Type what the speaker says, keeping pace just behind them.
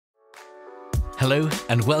Hello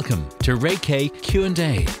and welcome to Ray K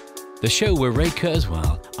Q&A, the show where Ray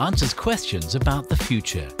Kurzweil answers questions about the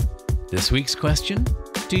future. This week's question: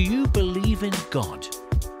 do you believe in God?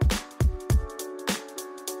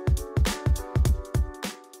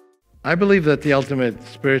 I believe that the ultimate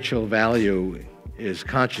spiritual value is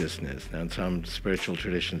consciousness. Now, in some spiritual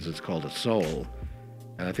traditions, it's called a soul,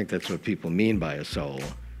 and I think that's what people mean by a soul,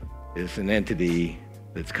 is an entity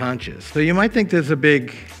that's conscious. So you might think there's a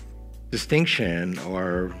big distinction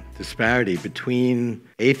or disparity between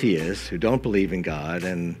atheists who don't believe in God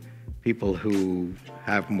and people who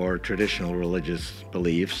have more traditional religious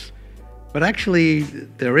beliefs, but actually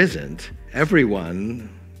there isn't. Everyone,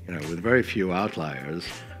 with very few outliers,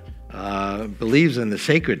 believes in the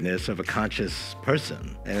sacredness of a conscious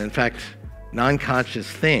person. And in fact,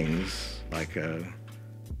 non-conscious things like a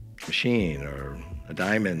machine or a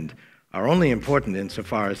diamond are only important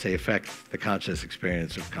insofar as they affect the conscious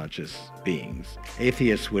experience of conscious beings.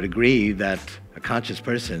 Atheists would agree that a conscious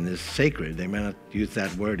person is sacred. They may not use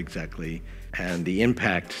that word exactly, and the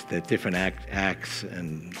impact that different acts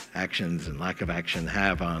and actions and lack of action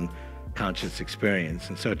have on conscious experience.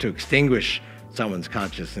 And so to extinguish someone's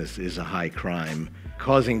consciousness is a high crime.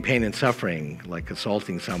 Causing pain and suffering, like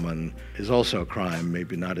assaulting someone, is also a crime,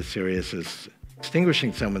 maybe not as serious as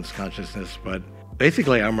extinguishing someone's consciousness, but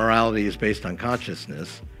basically our morality is based on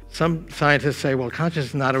consciousness. Some scientists say, well, consciousness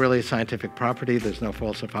is not really a scientific property. There's no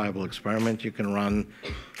falsifiable experiment you can run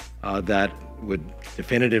that would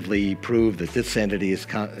definitively prove that this entity is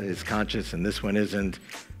conscious and this one isn't.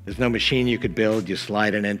 There's no machine you could build. You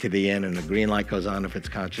slide an entity in and a green light goes on if it's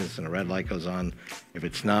conscious and a red light goes on if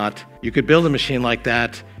it's not. You could build a machine like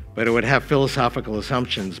that, but it would have philosophical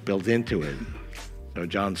assumptions built into it. So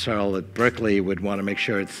John Searle at Berkeley would want to make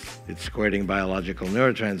sure it's squirting biological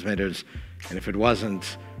neurotransmitters, and if it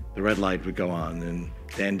wasn't, the red light would go on. And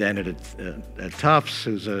Dan Dennett at Tufts,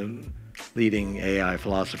 who's a leading AI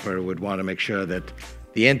philosopher, would want to make sure that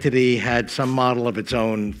the entity had some model of its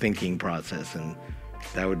own thinking process, and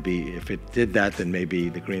that would be, if it did that, then maybe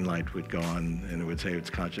the green light would go on and it would say it's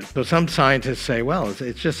conscious. So some scientists say, well,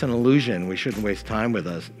 it's just an illusion. We shouldn't waste time with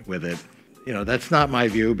it. That's not my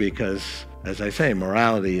view because, as I say,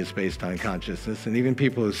 morality is based on consciousness, and even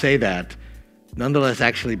people who say that nonetheless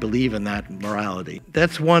actually believe in that morality.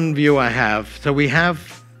 That's one view I have. So we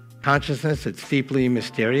have consciousness. It's deeply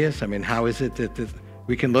mysterious. I mean, how is it that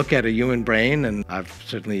we can look at a human brain, and I've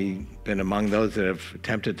certainly been among those that have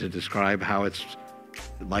attempted to describe how it's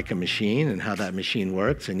like a machine and how that machine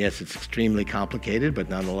works. And yes, it's extremely complicated, but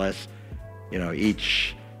nonetheless,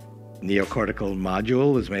 each neocortical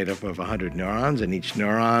module is made up of 100 neurons, and each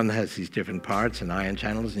neuron has these different parts and ion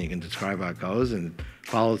channels, and you can describe how it goes, and it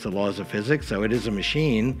follows the laws of physics. So it is a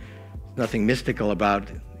machine. There's nothing mystical about,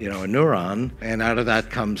 a neuron, and out of that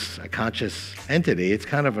comes a conscious entity. It's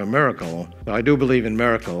kind of a miracle. So I do believe in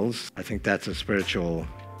miracles. I think that's a spiritual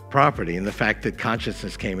property, and the fact that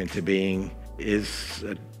consciousness came into being is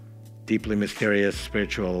a deeply mysterious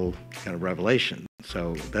spiritual kind of revelation.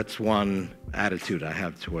 So that's one attitude I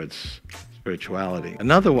have towards spirituality.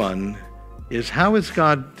 Another one is, how is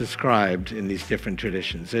God described in these different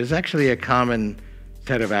traditions? There's actually a common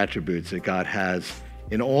set of attributes that God has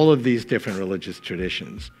in all of these different religious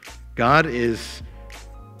traditions. God is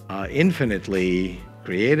infinitely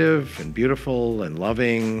creative and beautiful and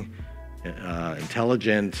loving,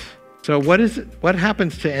 intelligent. So what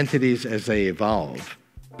happens to entities as they evolve?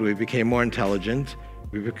 We became more intelligent.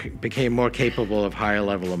 We became more capable of higher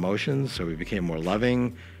level emotions, so we became more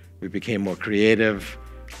loving. We became more creative.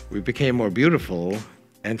 We became more beautiful.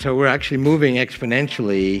 And so we're actually moving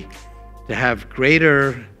exponentially to have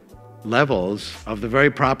greater levels of the very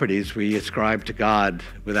properties we ascribe to God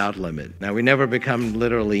without limit. Now, we never become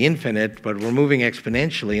literally infinite, but we're moving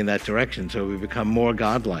exponentially in that direction, so we become more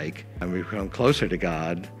godlike, and we become closer to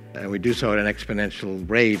God. And we do so at an exponential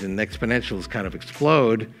rate, and exponentials kind of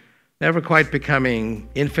explode, never quite becoming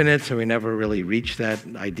infinite, so we never really reach that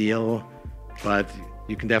ideal. But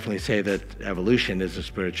you can definitely say that evolution is a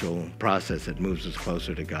spiritual process that moves us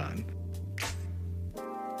closer to God.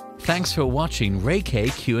 Thanks for watching Ray K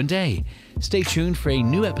Q&A. Stay tuned for a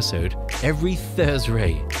new episode every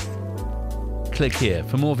Thursday. Click here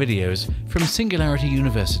for more videos from Singularity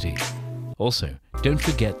University. Also, don't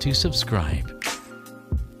forget to subscribe.